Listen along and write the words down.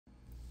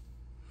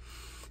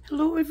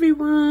Hello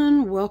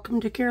everyone,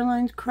 welcome to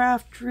Caroline's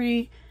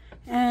Craftery,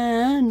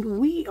 and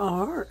we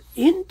are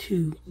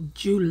into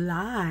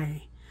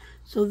July.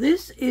 So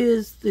this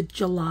is the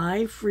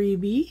July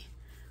freebie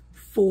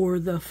for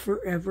the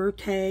Forever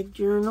Tag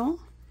Journal.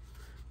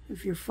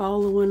 If you're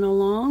following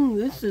along,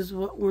 this is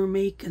what we're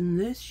making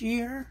this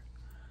year.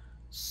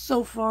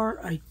 So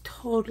far, I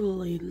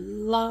totally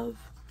love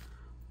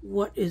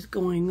what is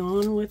going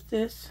on with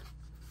this.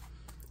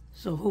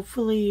 So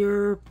hopefully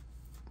you're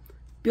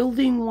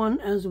building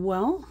one as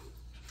well.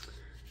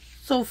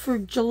 So for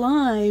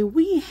July,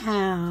 we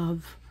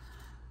have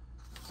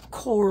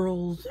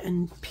corals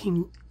and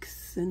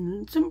pinks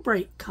and some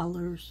bright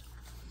colors.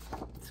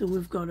 So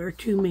we've got our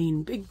two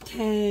main big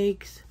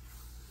tags,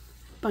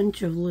 a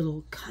bunch of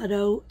little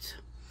cutouts,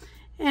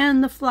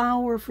 and the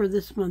flower for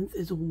this month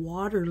is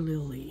water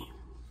lily.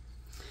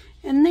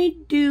 And they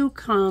do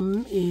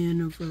come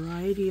in a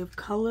variety of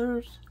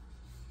colors.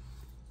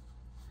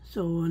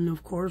 So, and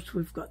of course,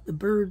 we've got the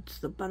birds,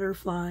 the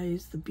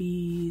butterflies, the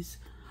bees,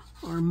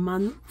 our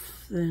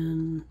month,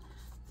 and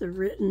the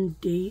written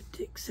date,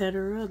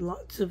 etc.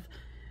 Lots of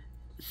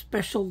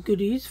special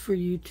goodies for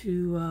you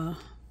to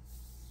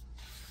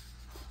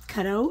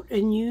cut out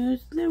and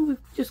use. Then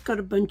we've just got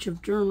a bunch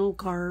of journal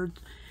cards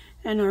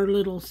and our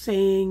little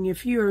saying,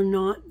 if you are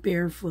not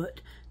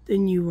barefoot,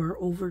 then you are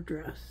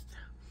overdressed.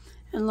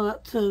 And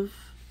lots of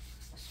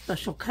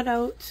special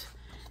cutouts.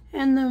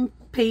 And the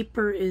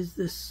paper is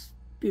this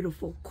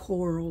beautiful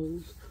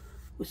corals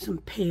with some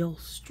pale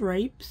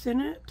stripes in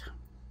it.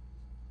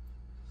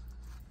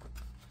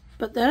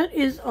 But that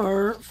is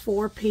our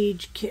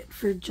 4-page kit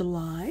for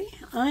July.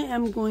 I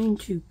am going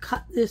to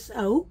cut this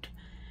out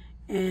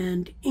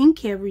and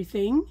ink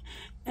everything,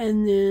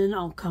 and then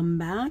I'll come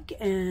back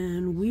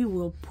and we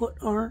will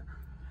put our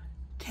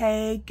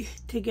tag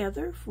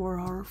together for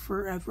our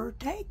Forever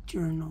Tag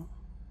Journal.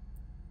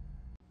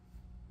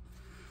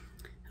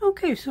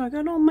 Okay, so I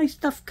got all my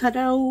stuff cut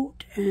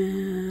out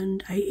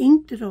and I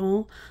inked it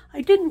all.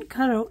 I didn't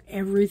cut out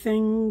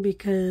everything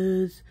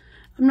because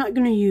I'm not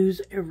going to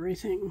use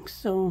everything.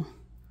 So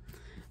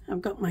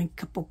I've got my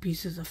couple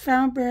pieces of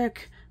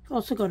fabric. I've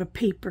also got a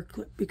paper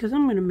clip because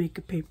I'm going to make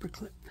a paper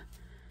clip.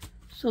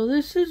 So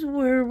this is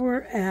where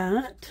we're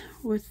at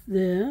with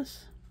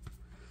this.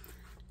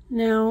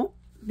 Now,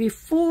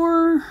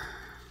 before,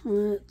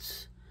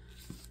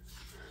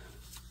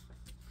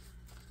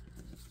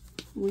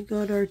 we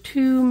got our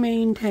two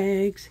main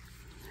tags,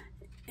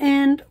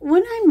 and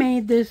when I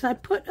made this, I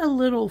put a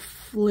little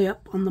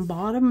flip on the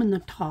bottom and the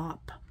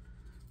top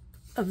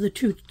of the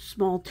two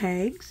small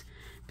tags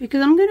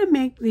because I'm going to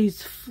make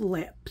these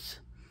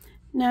flips.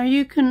 Now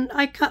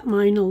I cut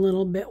mine a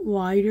little bit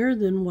wider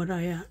than what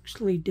I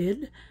actually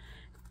did.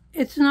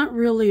 It's not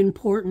really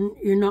important.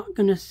 You're not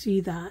going to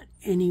see that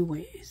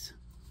anyways.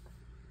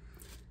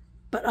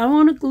 But I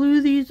want to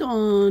glue these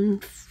on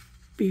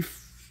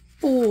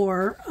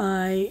before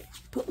I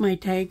put my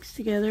tags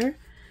together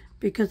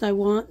because I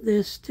want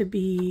this to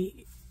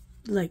be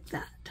like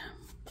that.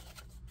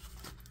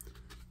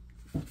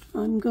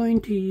 I'm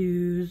going to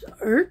use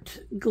Art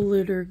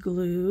Glitter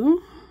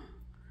Glue.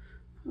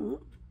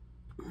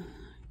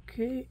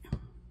 Okay.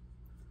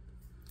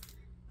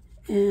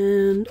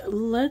 And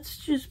let's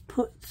just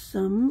put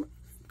some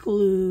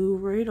glue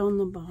right on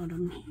the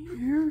bottom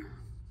here.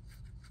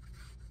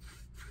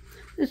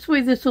 This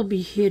way this will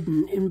be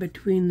hidden in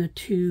between the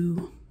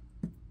two,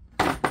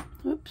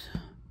 whoops,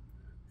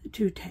 the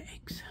two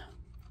tags.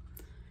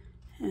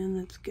 And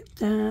let's get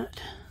that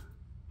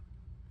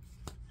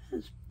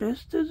as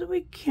best as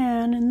we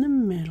can in the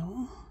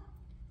middle.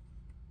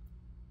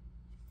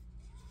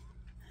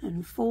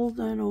 And fold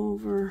that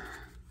over.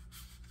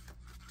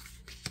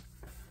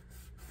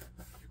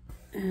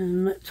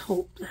 And let's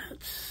hope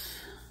that's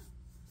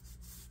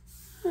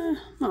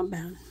not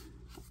bad.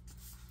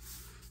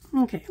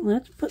 Okay,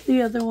 let's put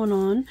the other one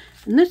on.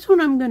 And this one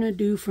I'm going to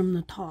do from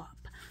the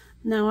top.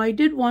 Now, I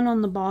did one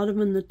on the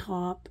bottom and the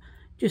top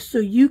just so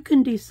you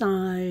can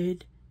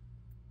decide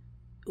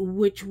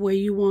which way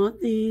you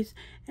want these.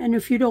 And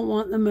if you don't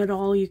want them at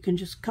all, you can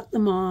just cut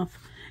them off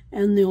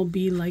and they'll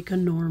be like a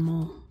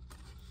normal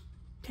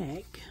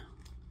tag.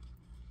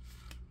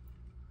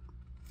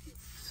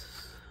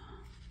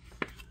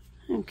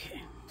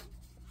 Okay,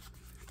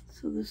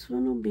 so this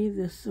one will be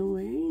this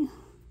way.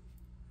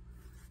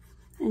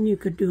 And you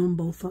could do them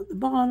both at the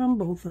bottom,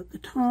 both at the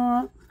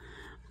top.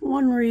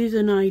 One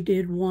reason I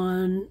did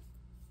one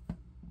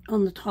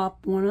on the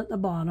top, one at the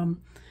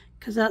bottom,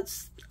 because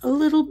that's a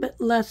little bit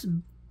less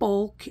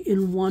bulk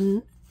in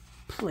one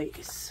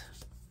place.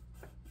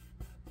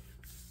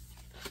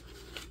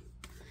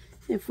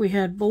 If we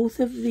had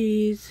both of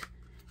these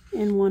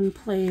in one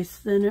place,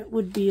 then it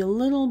would be a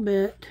little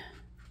bit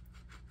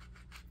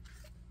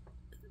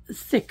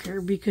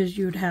thicker because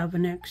you'd have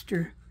an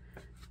extra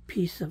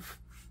piece of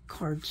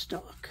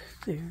cardstock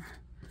there.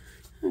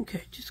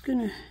 Okay, just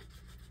gonna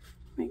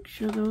make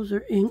sure those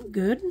are inked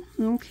good.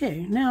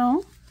 Okay,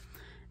 now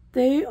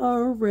they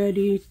are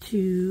ready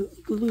to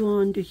glue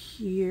onto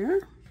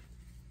here.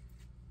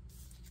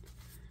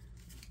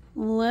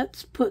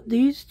 let's put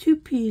these two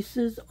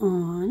pieces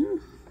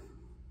on.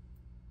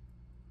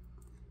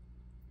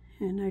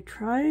 And I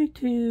try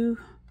to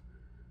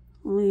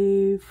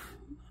leave,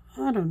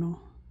 I don't know,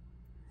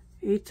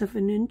 1/8 of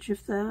an inch,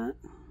 if that.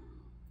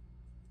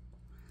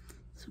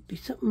 So it'll be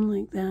something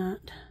like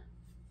that.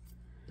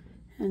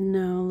 And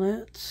now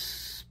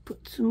let's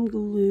put some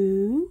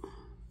glue.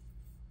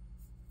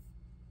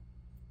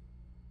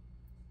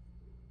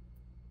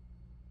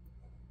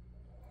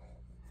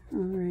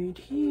 Right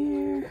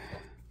here.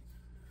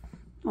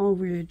 I'll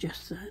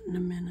readjust that in a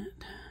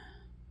minute.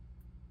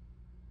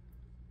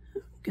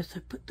 Guess I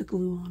put the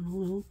glue on a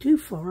little too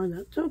far.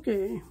 That's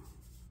okay.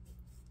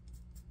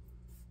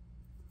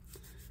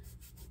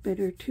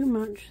 Better too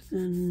much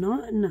than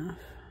not enough.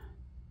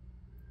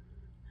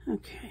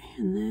 Okay,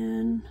 and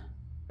then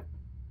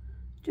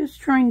just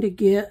trying to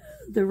get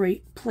the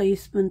right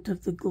placement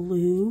of the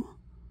glue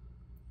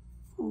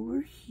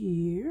over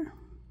here.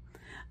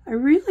 I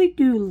really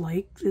do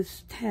like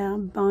this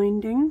tab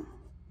binding.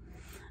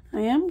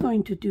 I am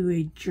going to do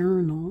a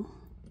journal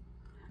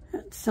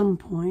at some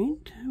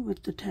point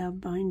with the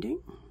tab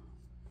binding.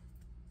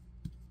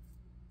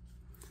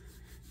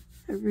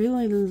 I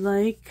really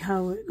like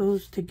how it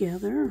goes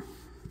together.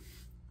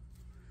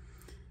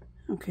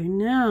 Okay,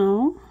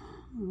 now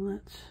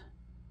let's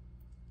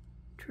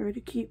try to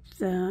keep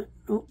that.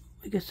 Oh,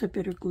 I guess I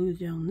better glue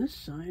down this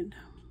side.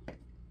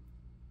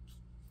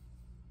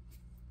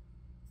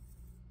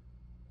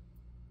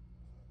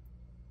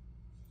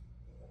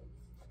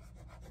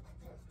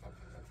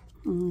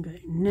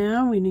 Okay,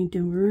 now we need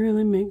to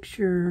really make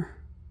sure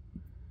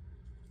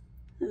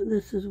that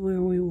this is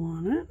where we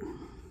want it.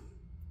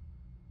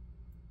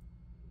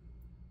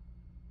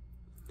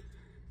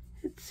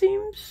 It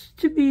seems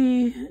to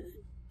be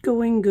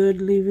going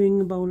good, leaving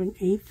about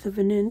 1/8 of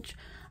an inch.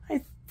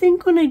 I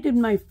think when I did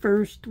my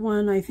first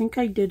one, I think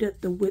I did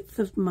it the width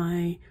of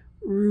my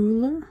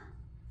ruler.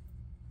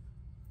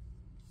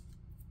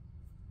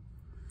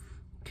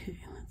 Okay,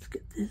 let's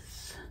get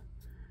this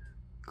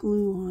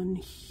glue on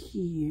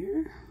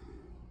here.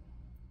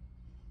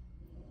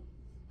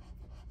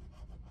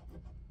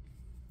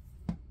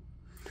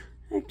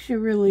 Actually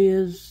really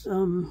is,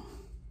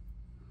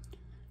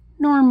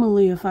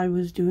 normally if I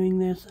was doing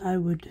this, I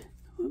would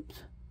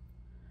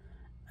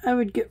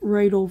get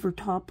right over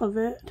top of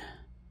it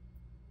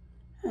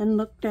and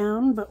look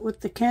down, but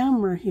with the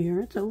camera here,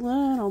 it's a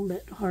little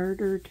bit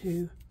harder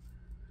to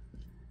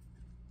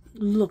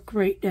look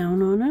right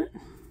down on it.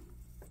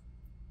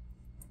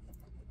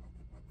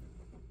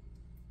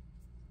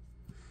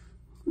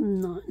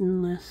 Not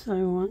unless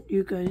I want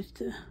you guys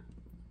to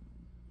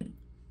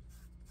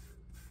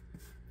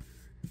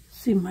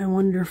see my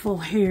wonderful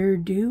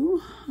hairdo.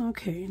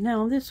 Okay,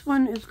 now this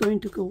one is going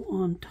to go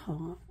on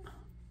top.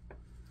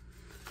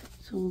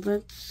 So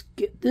let's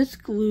get this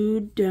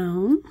glued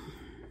down.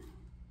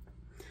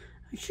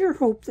 I sure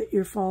hope that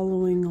you're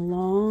following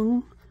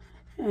along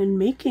and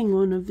making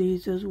one of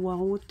these as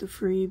well with the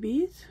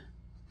freebies.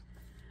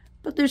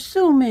 But there's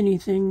so many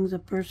things a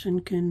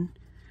person can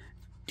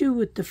do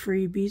with the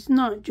freebies,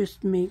 not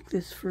just make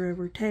this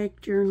forever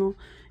tag journal.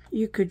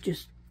 You could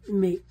just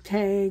make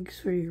tags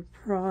for your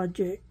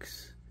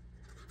projects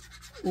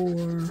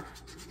or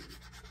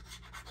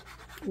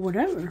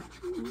whatever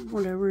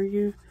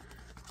you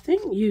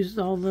think. Use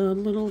all the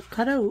little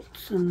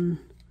cutouts and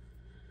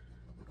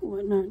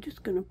whatnot.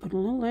 Just gonna put a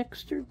little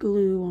extra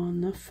glue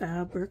on the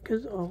fabric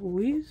as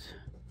always.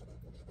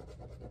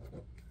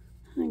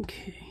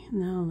 Okay,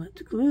 now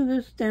let's glue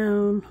this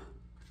down.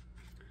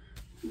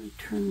 I'm going to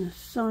turn this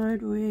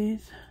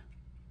sideways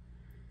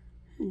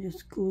and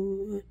just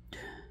glue it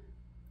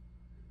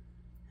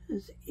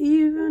as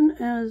even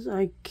as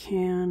I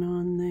can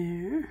on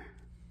there.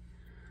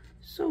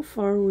 So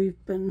far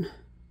we've been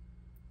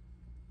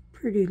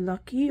pretty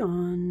lucky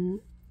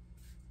on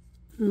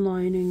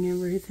lining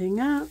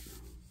everything up.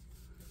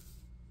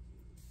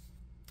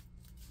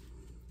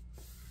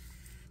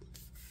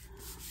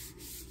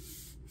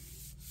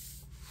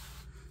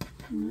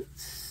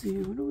 Let's see,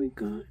 what do we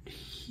got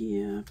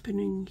here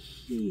happening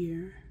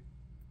here?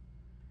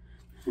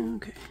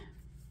 Okay.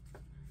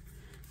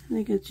 I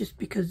think it's just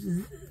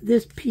because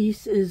this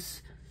piece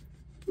is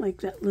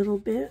like that little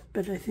bit,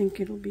 but I think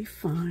it'll be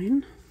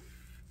fine.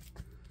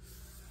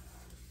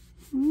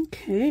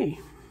 Okay.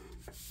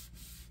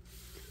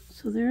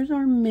 So there's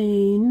our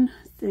main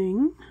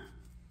thing.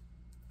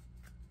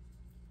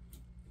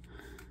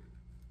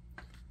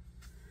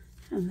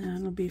 And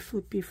that'll be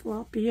flippy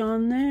floppy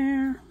on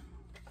there.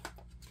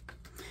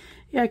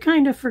 Yeah, I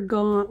kind of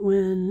forgot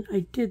when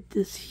I did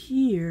this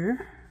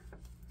here.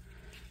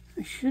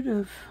 I should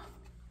have.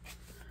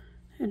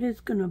 It is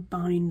going to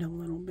bind a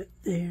little bit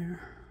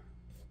there.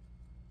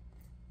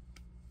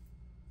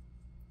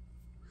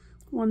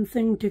 One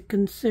thing to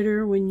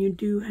consider when you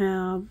do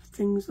have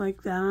things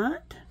like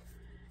that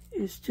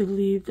is to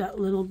leave that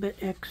little bit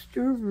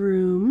extra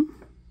room.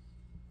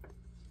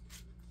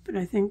 But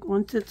I think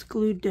once it's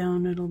glued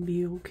down, it'll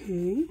be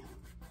okay.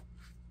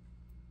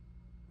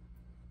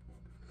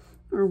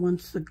 Or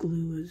once the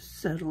glue is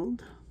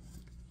settled.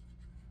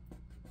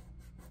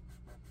 Okay,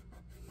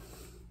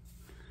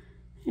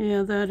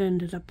 Yeah, that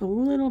ended up a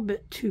little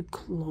bit too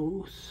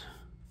close.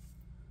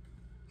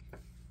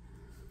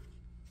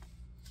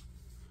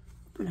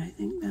 But I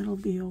think that'll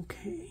be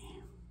okay.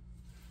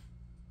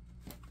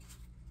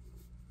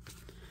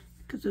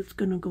 Because it's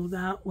going to go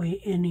that way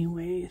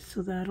anyway,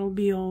 so that'll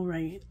be all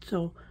right.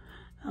 So,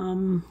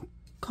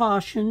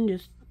 caution,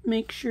 just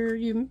make sure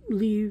you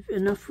leave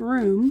enough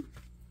room.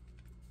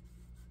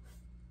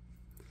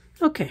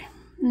 Okay,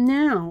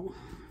 now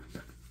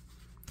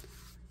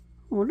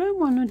what I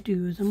want to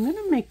do is I'm going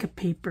to make a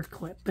paper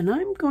clip, and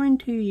I'm going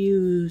to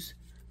use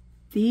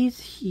these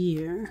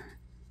here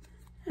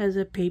as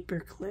a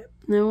paper clip.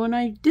 Now when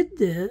I did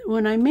this,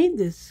 when I made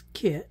this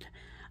kit,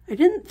 I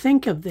didn't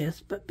think of this,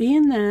 but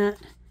being that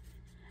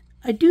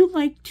I do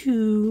like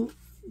to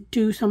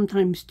do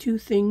sometimes two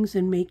things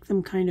and make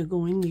them kind of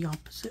going the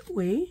opposite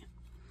way.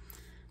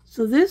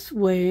 So this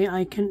way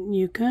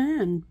you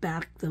can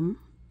back them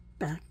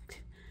back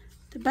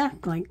to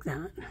back like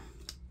that.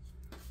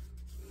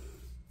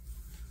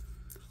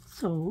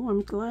 So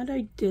I'm glad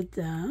I did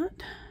that.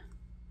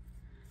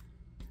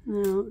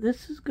 Now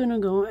this is gonna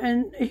go,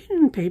 and a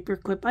hidden paper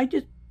clip, I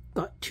just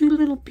got two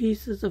little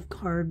pieces of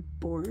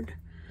cardboard.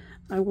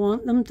 I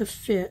want them to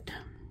fit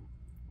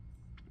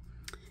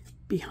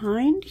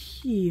behind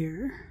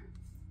here,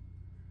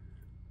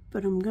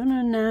 but I'm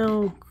gonna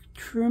now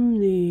trim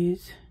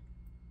these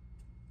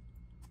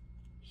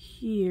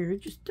here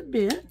just a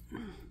bit.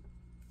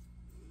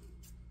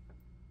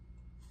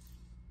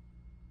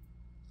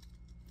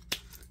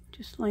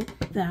 Just like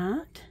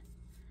that.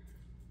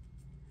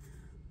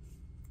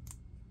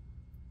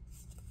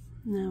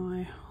 Now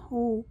I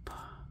hope,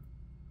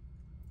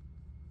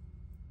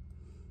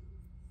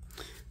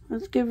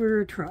 let's give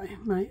her a try.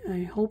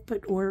 I hope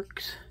it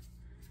works.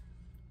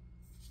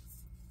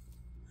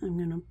 I'm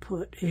going to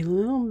put a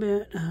little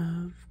bit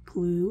of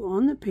glue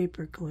on the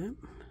paper clip,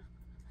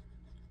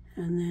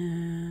 and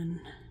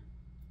then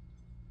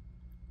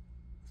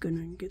going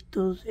to get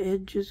those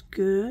edges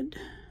good.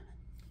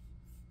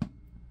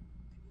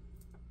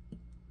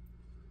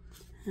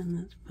 And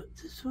let's put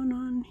this one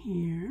on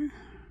here.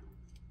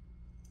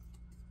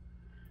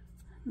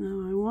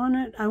 Now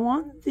I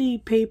want the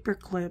paper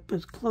clip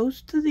as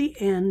close to the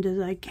end as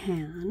I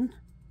can,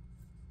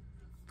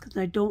 because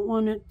I don't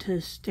want it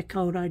to stick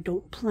out. I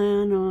don't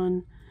plan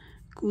on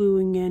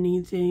gluing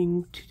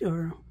anything to,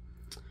 or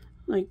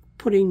like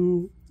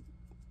putting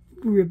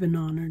ribbon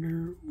on it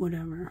or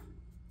whatever.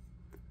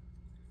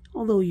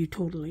 Although you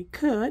totally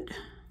could.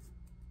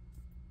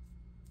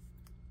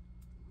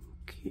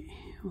 Okay,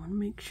 I want to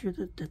make sure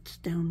that that's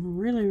down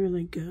really,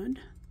 really good.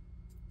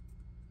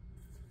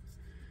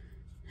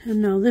 And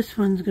now this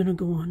one's going to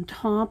go on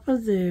top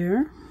of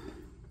there.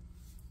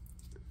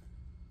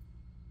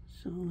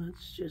 So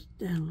let's just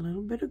add a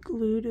little bit of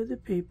glue to the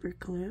paper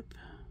clip.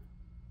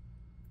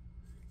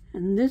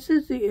 And this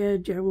is the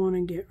edge I want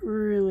to get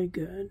really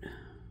good,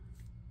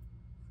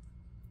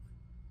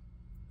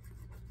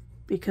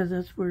 because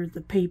that's where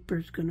the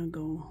paper's going to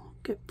go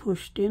get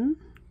pushed in,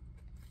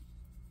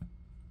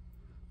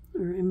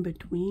 or in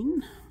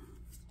between.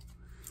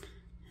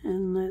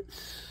 And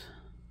let's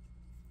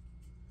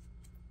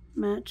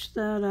match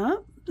that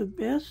up the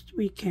best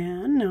we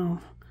can.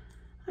 Now,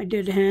 I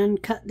did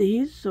hand cut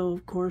these, so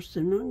of course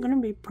they're not going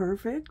to be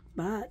perfect,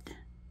 but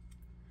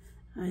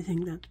I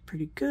think that's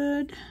pretty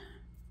good.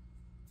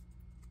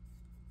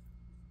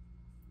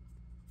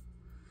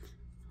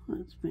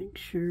 Let's make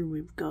sure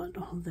we've got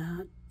all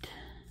that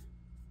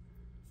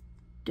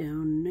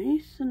down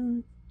nice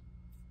and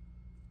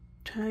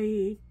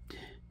tight.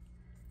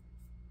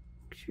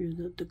 Make sure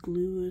that the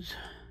glue is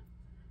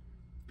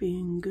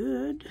being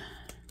good.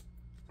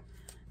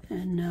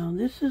 And now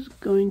this is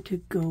going to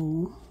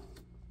go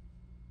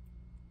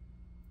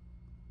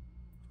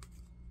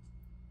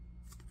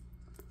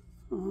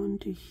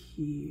onto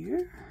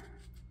here.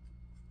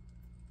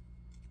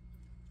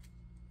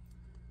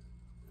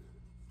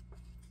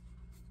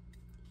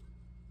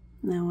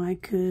 Now I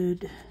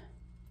could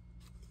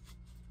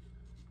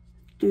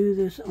do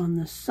this on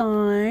the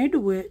side,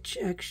 which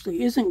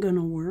actually isn't going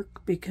to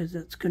work because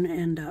that's going to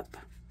end up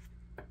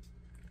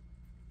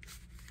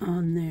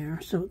on there.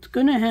 So it's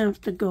going to have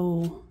to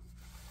go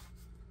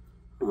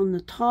on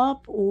the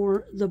top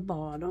or the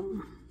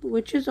bottom,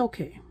 which is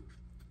okay.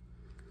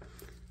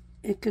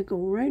 It could go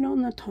right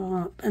on the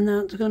top, and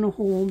that's going to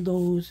hold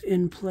those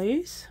in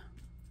place.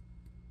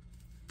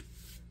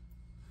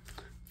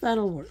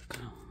 That'll work.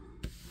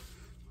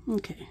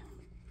 Okay,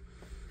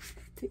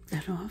 take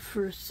that off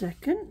for a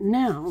second.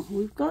 Now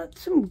we've got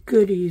some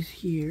goodies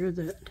here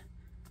that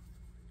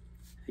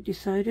I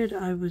decided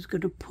I was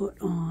going to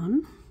put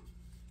on.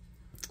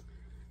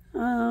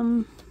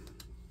 I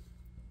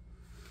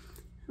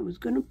was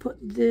going to put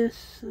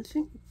this, I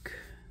think.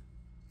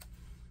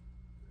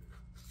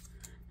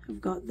 I've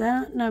got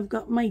that, and I've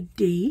got my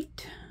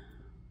date.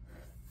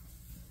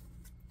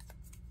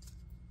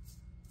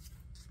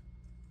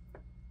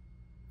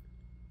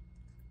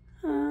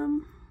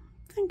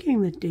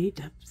 Thinking the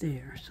date up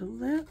there, so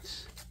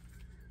let's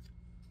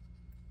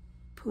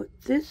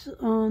put this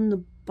on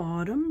the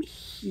bottom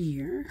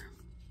here.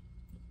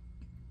 And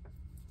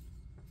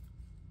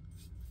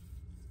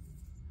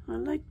I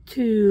like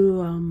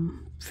to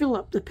fill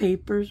up the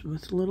papers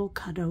with little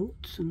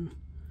cutouts and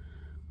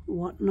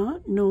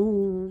whatnot.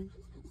 No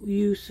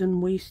use in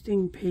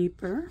wasting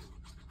paper.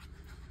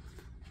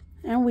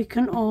 And we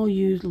can all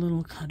use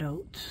little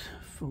cutouts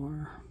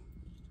for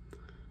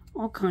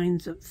all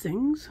kinds of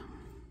things.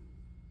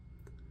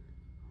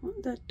 I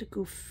want that to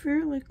go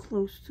fairly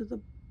close to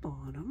the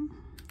bottom.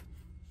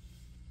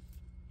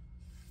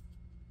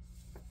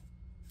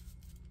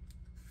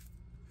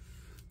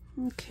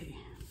 Okay,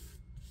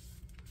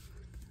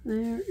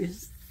 there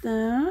is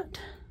that.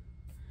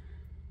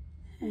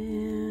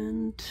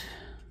 And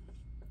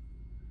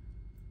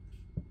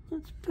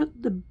let's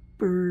put the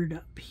bird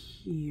up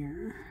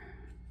here.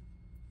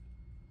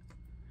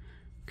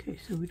 Okay,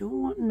 so we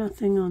don't want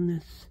nothing on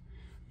this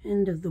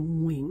end of the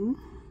wing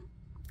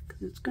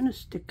because it's going to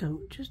stick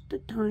out just a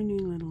tiny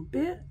little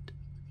bit.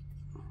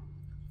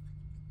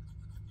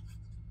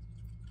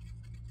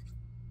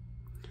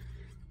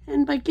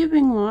 And by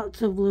giving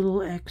lots of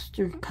little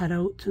extra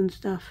cutouts and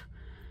stuff,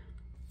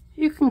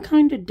 you can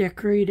kind of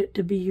decorate it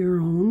to be your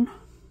own.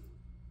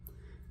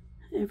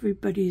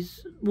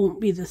 Everybody's won't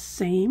be the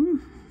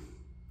same.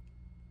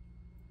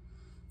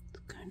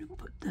 Let's kind of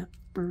put that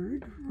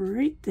bird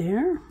right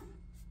there.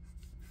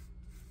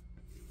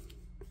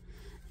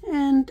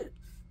 And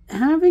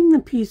having the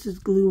pieces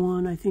glue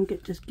on, I think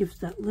it just gives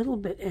that little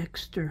bit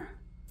extra.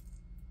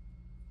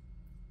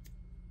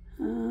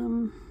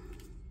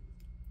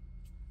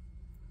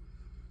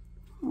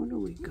 What do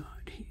we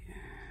got here?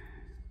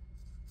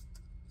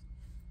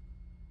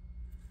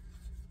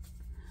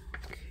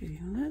 Okay,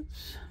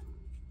 let's...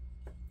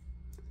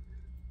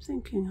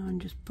 thinking on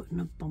just putting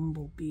a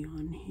bumblebee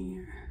on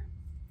here.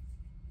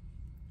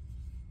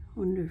 I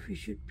wonder if he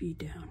should be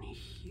down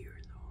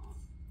here though.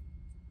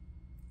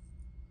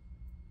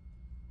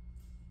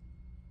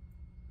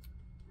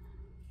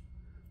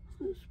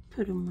 Let's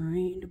put him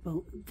right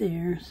about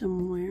there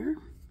somewhere.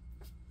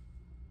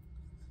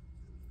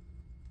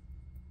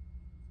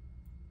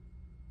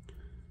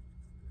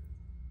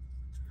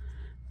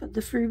 But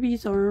the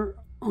freebies are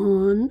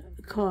on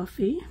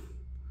coffee.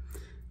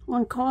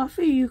 On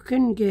coffee you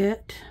can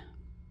get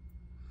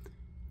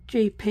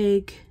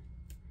JPEG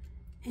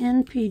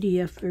and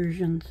PDF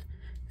versions.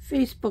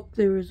 Facebook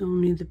there is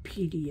only the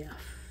PDF.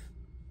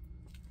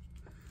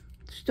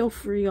 It's still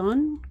free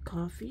on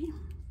coffee.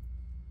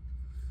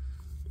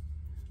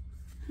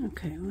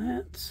 Okay,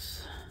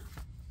 let's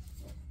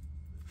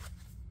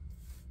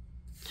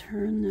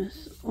turn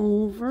this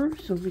over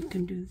so we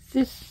can do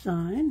this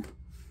side.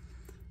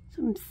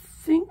 So I'm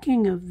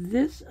thinking of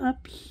this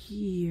up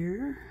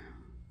here.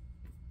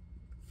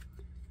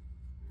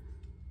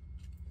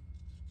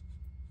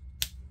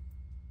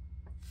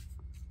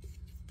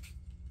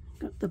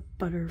 Got the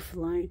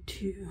butterfly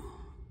too.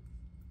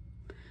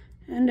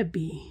 And a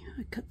bee.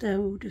 I cut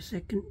out a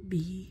second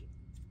bee.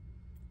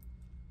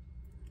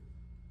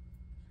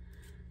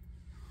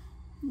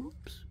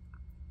 Oops.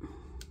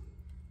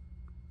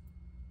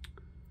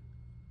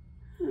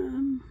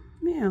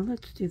 Yeah,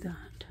 let's do that.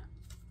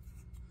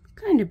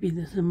 Kind of be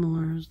the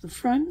similar as the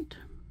front.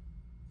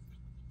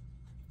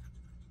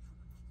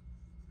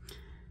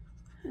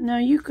 Now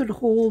you could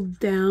hold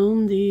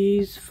down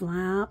these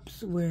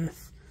flaps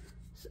with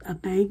a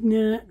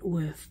magnet,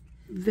 with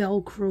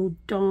Velcro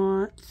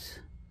dots,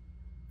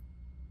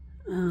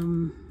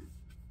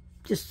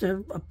 just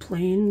a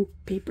plain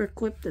paper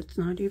clip that's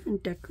not even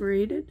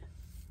decorated.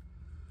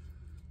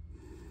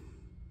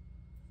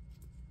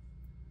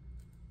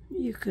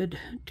 You could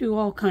do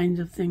all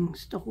kinds of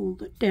things to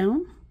hold it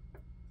down.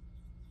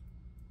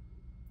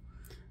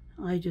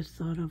 I just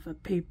thought of a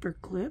paper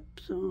clip,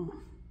 so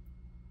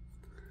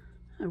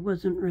I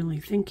wasn't really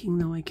thinking,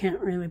 though I can't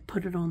really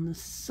put it on the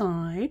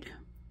side.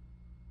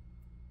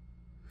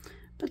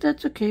 But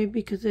that's okay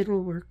because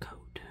it'll work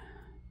out.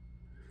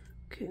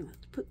 Okay,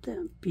 let's put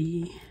that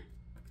bee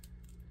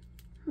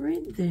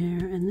right there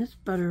and this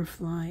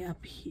butterfly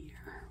up here.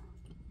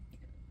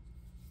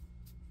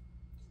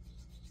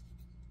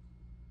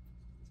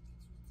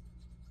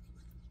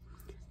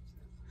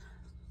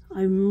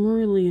 I'm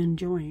really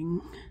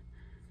enjoying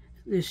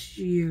this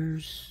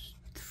year's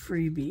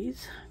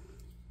freebies.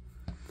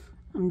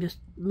 I'm just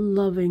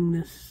loving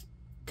this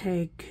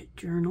tag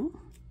journal.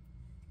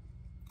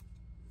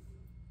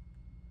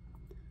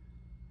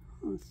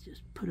 Let's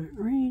just put it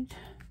right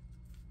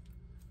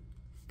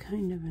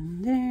kind of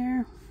in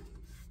there.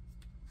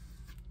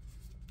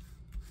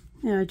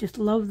 Yeah, I just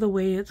love the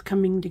way it's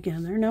coming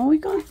together. Now we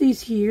got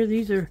these here.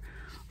 These are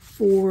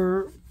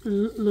 4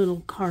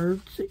 little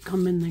cards that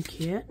come in the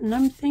kit. And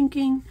I'm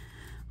thinking,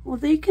 well,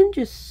 they can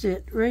just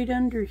sit right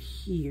under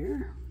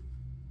here.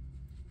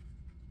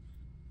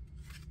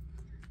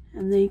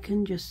 And they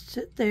can just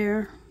sit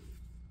there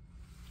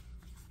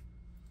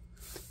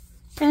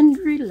and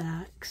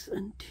relax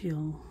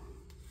until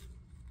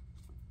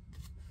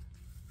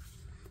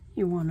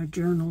you want a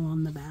journal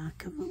on the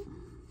back of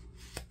them.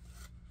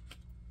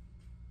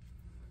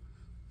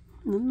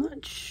 I'm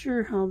not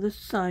sure how this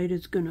side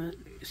is going to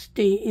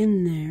stay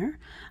in there.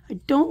 I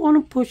don't want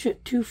to push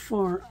it too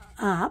far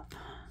up.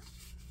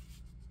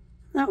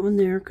 That one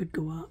there could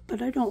go up,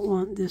 but I don't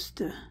want this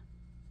to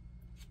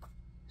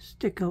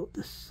stick out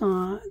the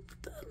side,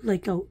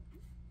 like out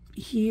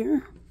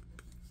here.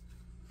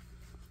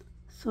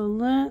 So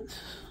let's,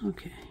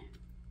 okay.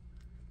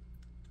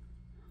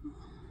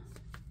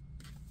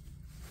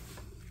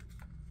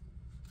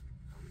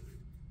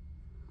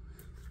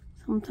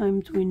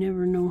 Sometimes we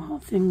never know how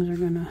things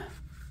are gonna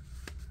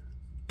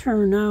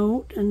turn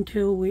out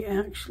until we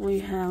actually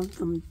have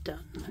them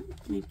done.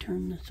 Let me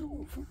turn this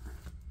over.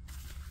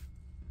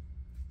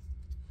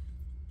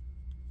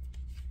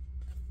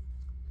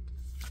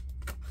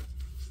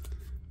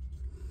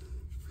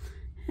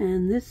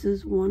 And this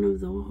is one of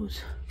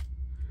those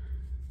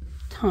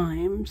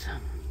times.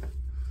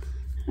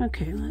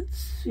 Okay, let's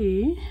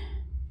see.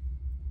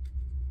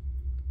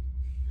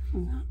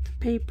 We got the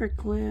paper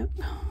clip.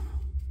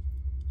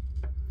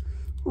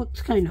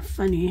 Looks kind of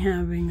funny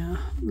having a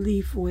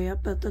leaf way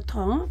up at the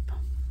top.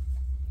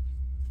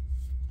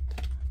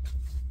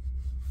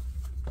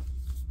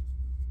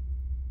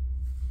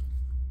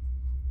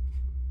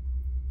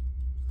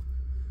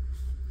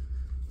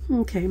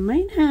 Okay,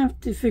 might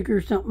have to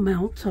figure something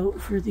else out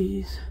for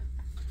these.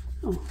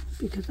 Oh,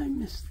 because I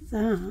missed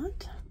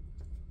that.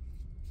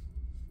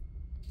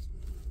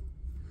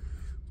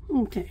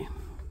 Okay.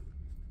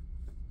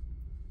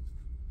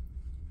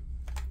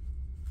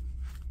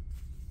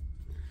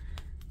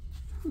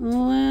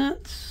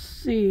 Let's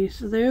see.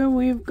 So there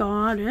we've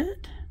got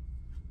it.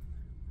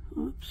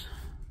 Oops.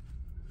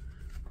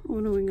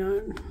 What do we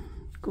got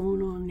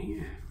going on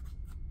here?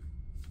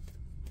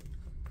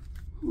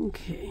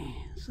 Okay,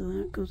 so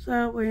that goes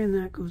that way and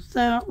that goes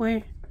that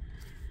way.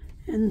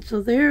 And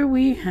so there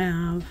we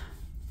have,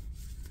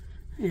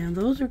 and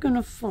those are going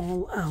to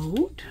fall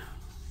out.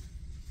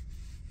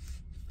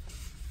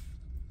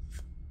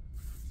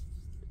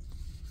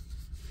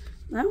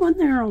 That one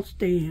there will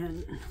stay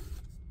in.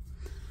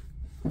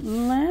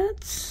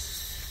 Let's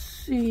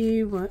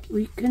see what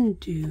we can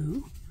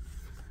do.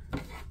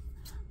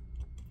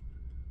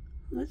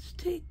 Let's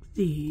take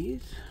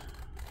these,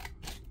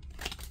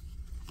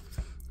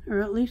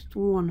 or at least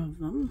one of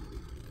them.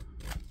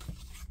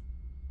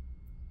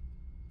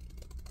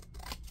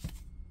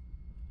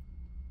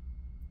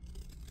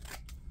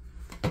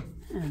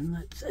 And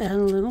let's add a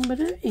little bit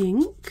of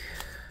ink.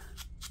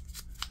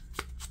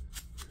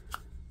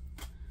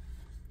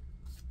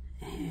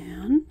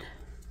 And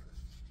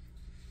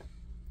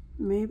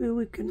maybe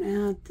we can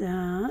add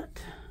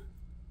that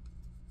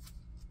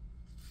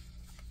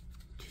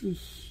to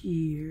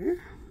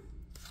here.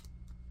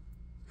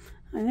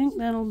 I think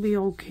that'll be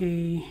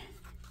okay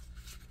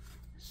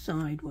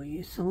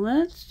sideways. So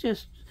let's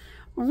just,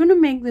 we're going to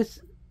make this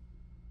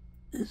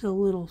as a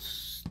little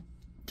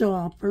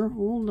stopper.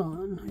 Hold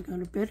on, I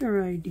got a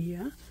better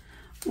idea.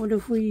 What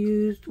if we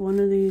used one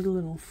of these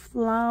little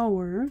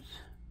flowers?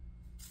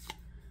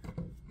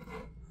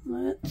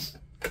 Let's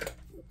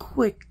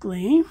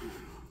quickly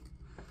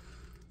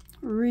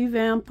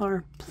revamp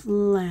our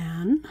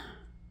plan.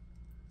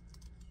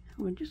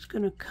 We're just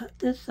going to cut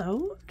this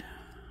out.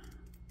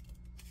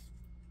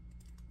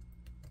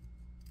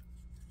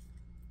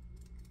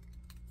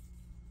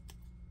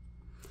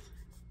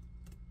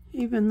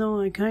 Even though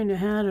I kind of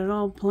had it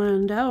all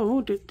planned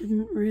out, it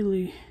didn't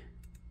really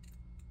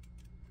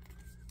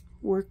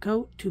work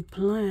out to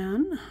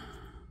plan.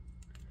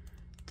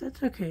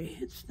 That's okay.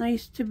 It's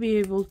nice to be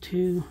able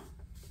to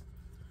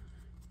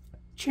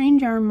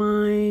change our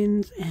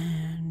minds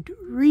and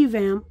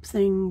revamp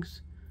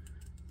things,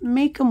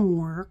 make them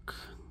work.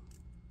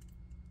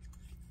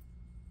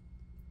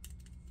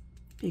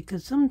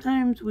 Because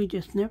sometimes we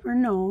just never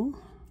know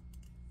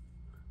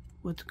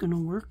what's going to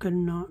work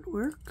and not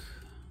work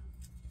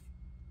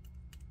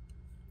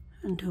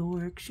until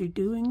we're actually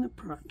doing the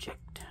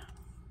project.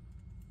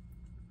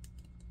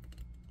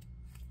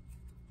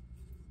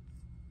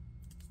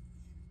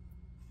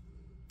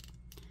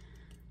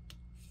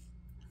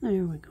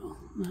 There we go.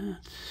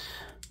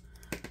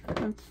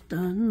 That's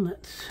done.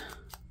 Let's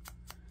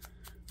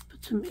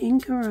put some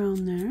ink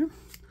around there.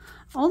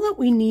 All that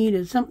we need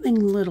is something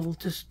little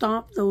to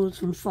stop those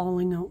from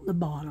falling out the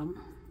bottom.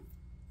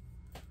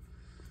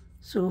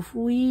 So if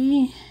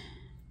we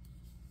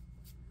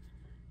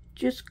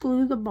just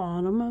glue the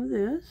bottom of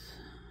this,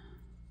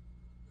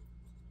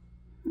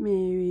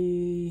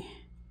 maybe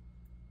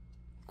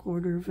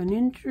 1/4 of an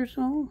inch or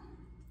so,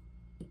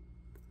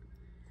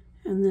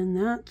 and then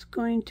that's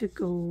going to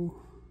go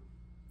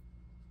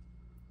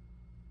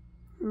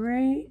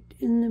right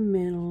in the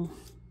middle,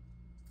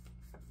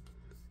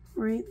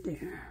 right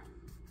there.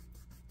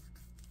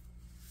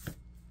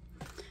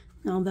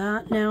 Now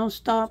that now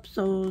stops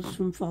those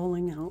from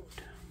falling out.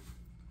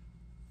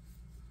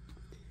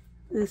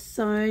 This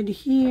side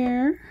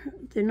here,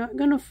 they're not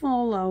going to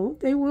fall out.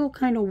 They will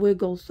kind of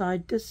wiggle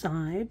side to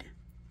side.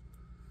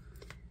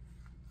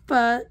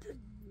 But,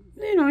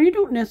 you know, you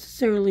don't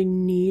necessarily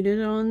need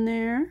it on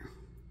there.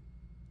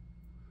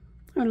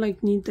 Or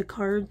like need the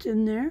cards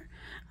in there.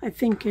 I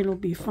think it'll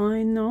be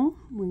fine though.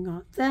 We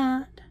got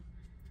that.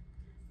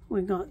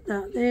 We got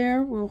that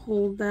there. We'll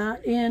hold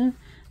that in.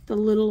 The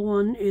little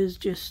one is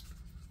just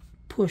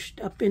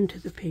pushed up into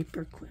the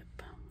paper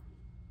clip.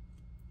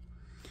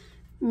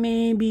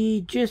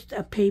 Maybe just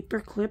a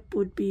paper clip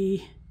would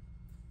be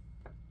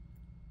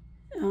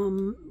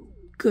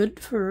good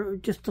for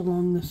just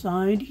along the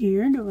side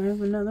here. Do I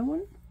have another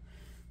one?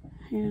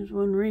 Here's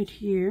one right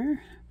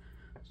here.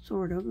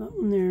 Sort of. That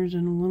one there's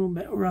in a little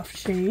bit rough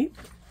shape.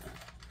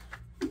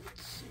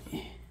 Let's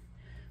see.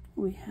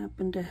 We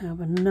happen to have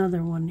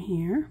another one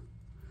here.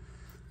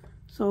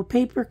 So a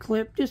paper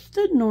clip, just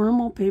a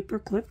normal paper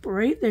clip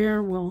right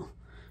there will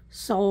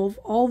solve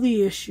all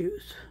the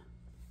issues.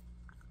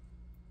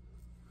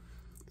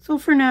 So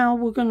for now,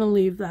 we're going to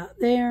leave that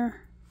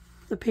there,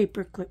 the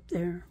paper clip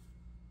there.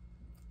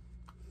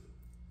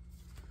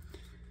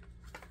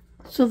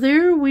 So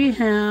there we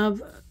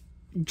have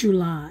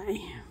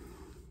July.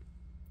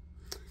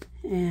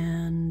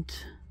 And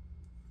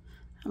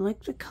I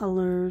like the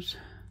colors.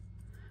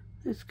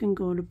 This can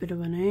go at a bit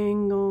of an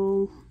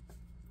angle.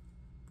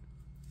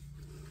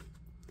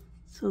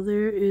 So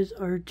there is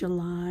our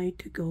July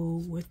to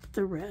go with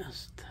the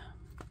rest.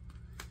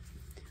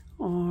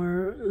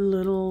 Our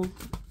little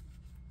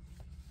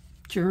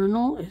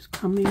journal is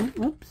coming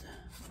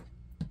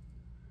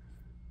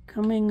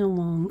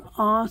along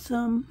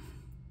awesome.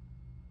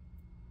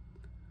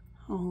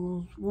 All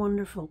those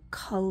wonderful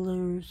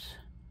colors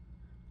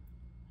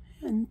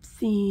and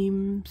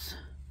themes.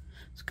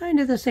 It's kind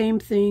of the same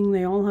thing.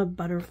 They all have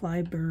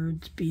butterfly,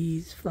 birds,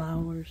 bees,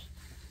 flowers.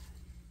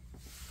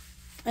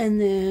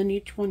 And then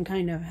each one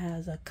kind of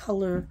has a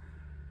color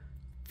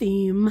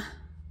theme.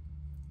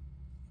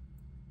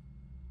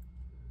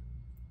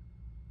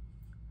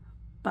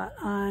 But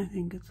I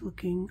think it's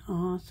looking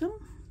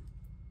awesome.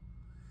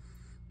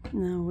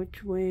 Now,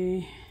 which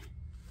way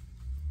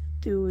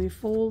do we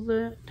fold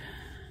it?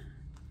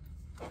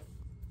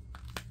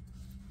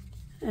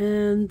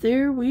 And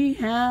there we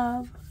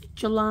have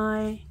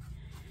July.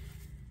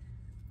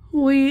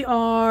 We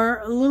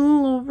are a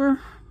little over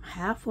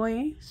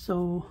halfway,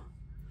 so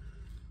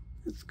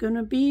it's going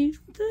to be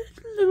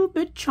a little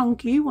bit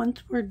chunky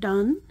once we're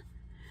done.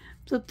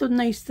 But the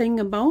nice thing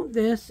about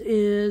this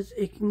is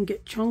it can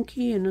get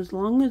chunky, and as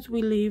long as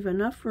we leave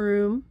enough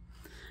room.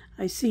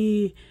 I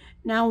see,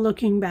 now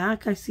looking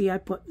back, I see I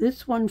put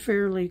this one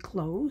fairly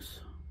close.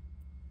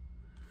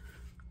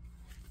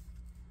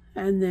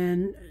 And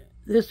then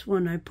this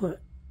one I put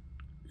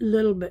a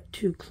little bit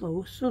too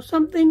close. So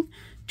something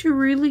to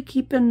really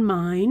keep in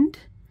mind.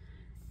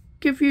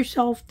 Give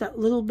yourself that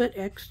little bit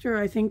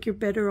extra. I think you're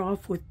better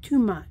off with too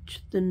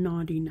much than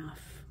not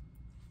enough.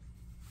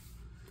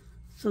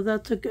 So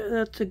that's a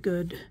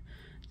good.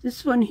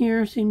 This one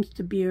here seems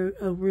to be a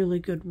really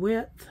good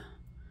width.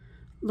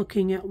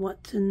 Looking at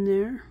what's in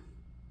there.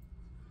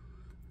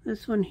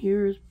 This one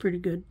here is pretty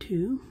good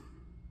too.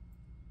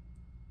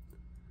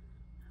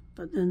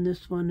 But then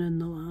this one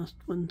and the last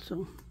one.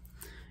 So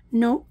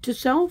note to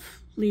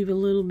self, leave a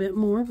little bit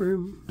more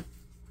room.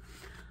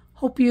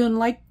 Hope you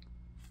like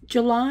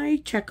July.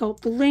 Check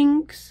out the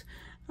links.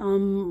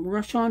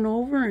 Rush on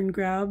over and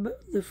grab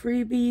the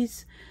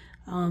freebies.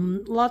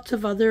 Lots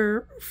of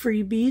other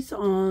freebies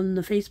on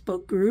the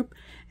Facebook group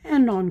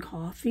and on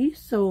Coffee.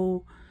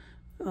 So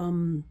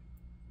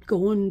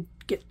go and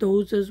get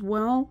those as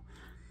well.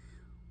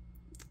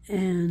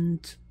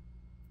 And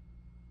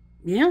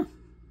yeah,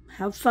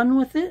 have fun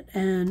with it.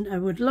 And I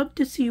would love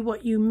to see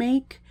what you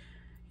make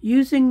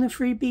using the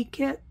freebie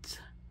kits,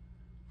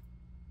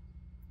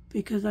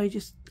 because I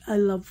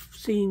love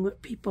seeing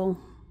what people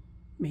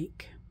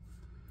make.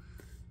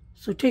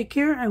 So take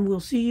care, and we'll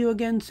see you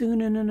again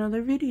soon in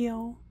another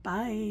video.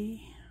 Bye.